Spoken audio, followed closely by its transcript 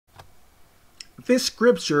This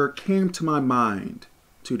scripture came to my mind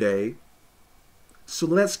today. So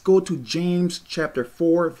let's go to James chapter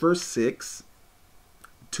 4, verse 6.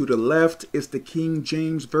 To the left is the King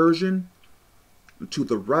James Version. To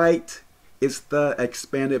the right is the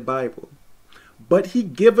Expanded Bible. But he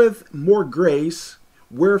giveth more grace,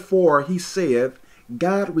 wherefore he saith,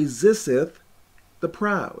 God resisteth the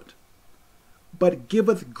proud, but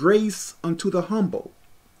giveth grace unto the humble.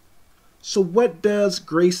 So what does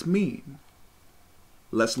grace mean?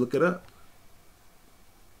 Let's look it up.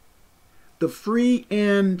 The free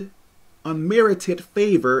and unmerited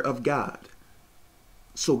favor of God.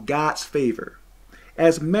 So God's favor,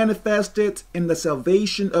 as manifested in the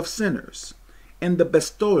salvation of sinners and the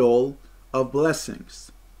bestowal of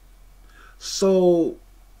blessings. So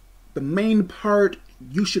the main part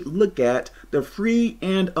you should look at, the free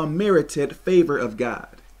and unmerited favor of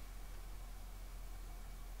God.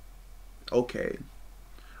 Okay,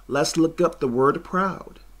 let's look up the word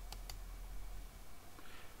proud.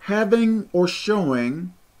 Having or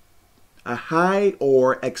showing a high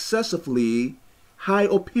or excessively high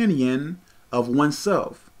opinion of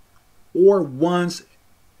oneself or one's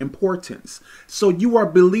importance. So you are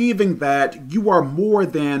believing that you are more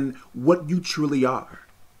than what you truly are.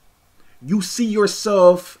 You see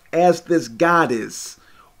yourself as this goddess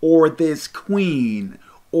or this queen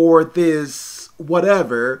or this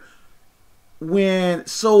whatever,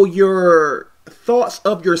 so your thoughts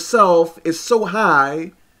of yourself is so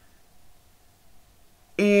high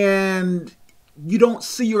and you don't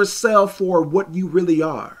see yourself for what you really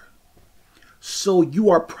are. So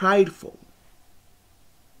you are prideful.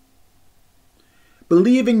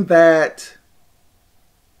 Believing that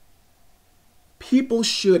people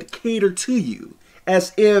should cater to you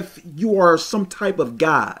as if you are some type of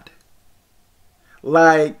god.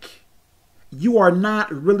 Like you are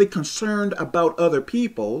not really concerned about other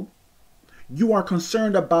people. You are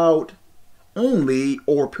concerned about only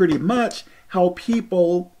or pretty much how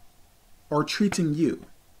people are treating you.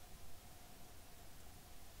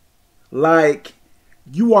 Like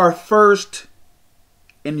you are first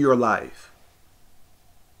in your life.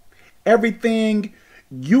 Everything,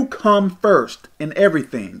 you come first in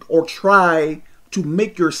everything, or try to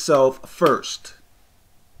make yourself first.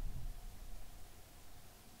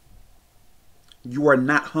 You are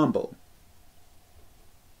not humble.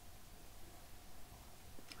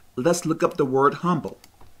 Let's look up the word humble.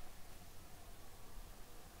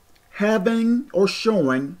 Having or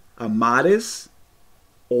showing a modest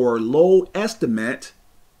or low estimate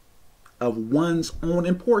of one's own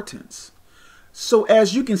importance. So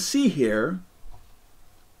as you can see here,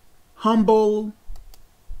 humble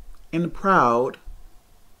and proud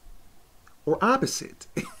are opposite.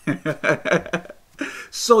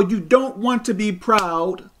 So you don't want to be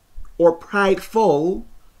proud or prideful.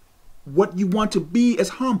 What you want to be is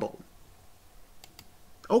humble.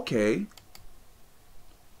 Okay.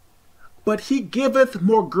 But he giveth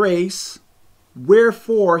more grace,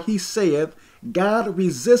 wherefore he saith, God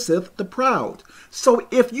resisteth the proud. So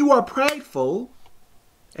if you are prideful,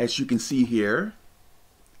 as you can see here,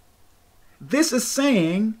 this is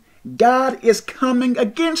saying God is coming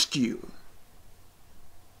against you.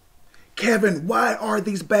 Kevin, why are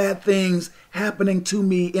these bad things happening to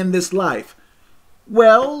me in this life?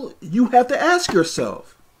 Well, you have to ask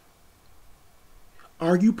yourself,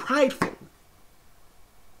 are you prideful?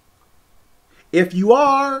 If you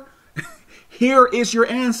are, here is your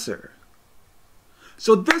answer.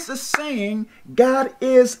 So this is saying God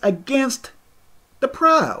is against the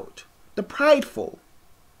proud, the prideful,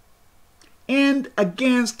 and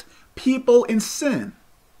against people in sin.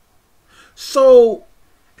 So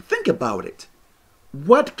think about it.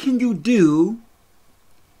 What can you do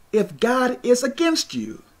if God is against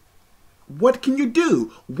you? What can you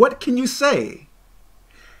do? What can you say?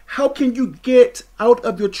 How can you get out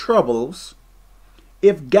of your troubles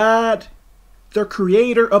if God, the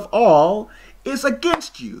creator of all, is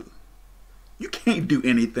against you? You can't do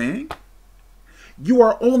anything. You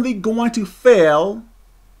are only going to fail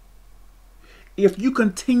if you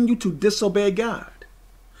continue to disobey God.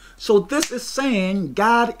 So this is saying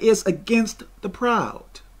God is against the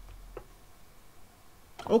proud.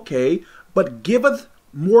 Okay, but giveth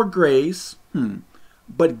more grace,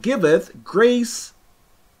 but giveth grace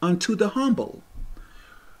unto the humble.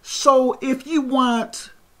 So if you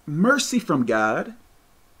want mercy from God,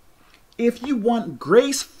 if you want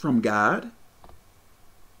grace from God,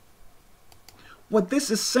 what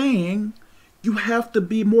this is saying, you have to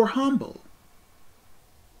be more humble.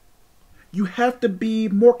 You have to be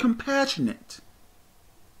more compassionate.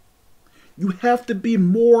 You have to be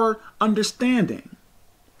more understanding.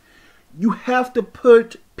 You have to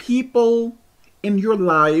put people in your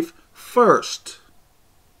life first,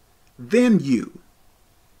 then you.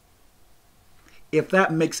 If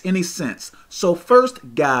that makes any sense. So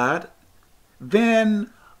first God, then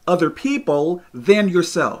other people, then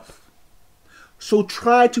yourself. So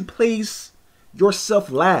try to place yourself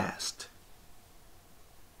last.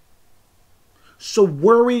 So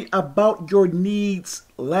worry about your needs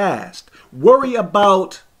last. Worry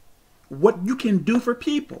about what you can do for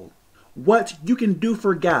people, what you can do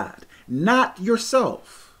for God, not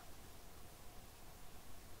yourself.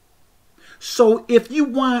 So if you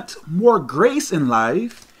want more grace in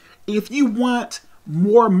life, if you want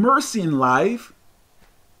more mercy in life,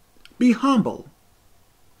 be humble.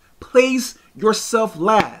 Place yourself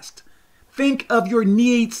last. Think of your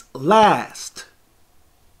needs last.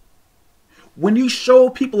 When you show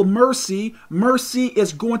people mercy, mercy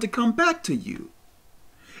is going to come back to you.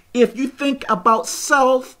 If you think about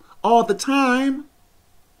self all the time,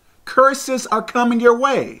 curses are coming your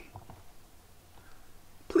way.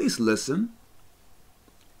 Please listen.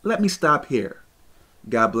 Let me stop here.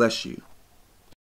 God bless you.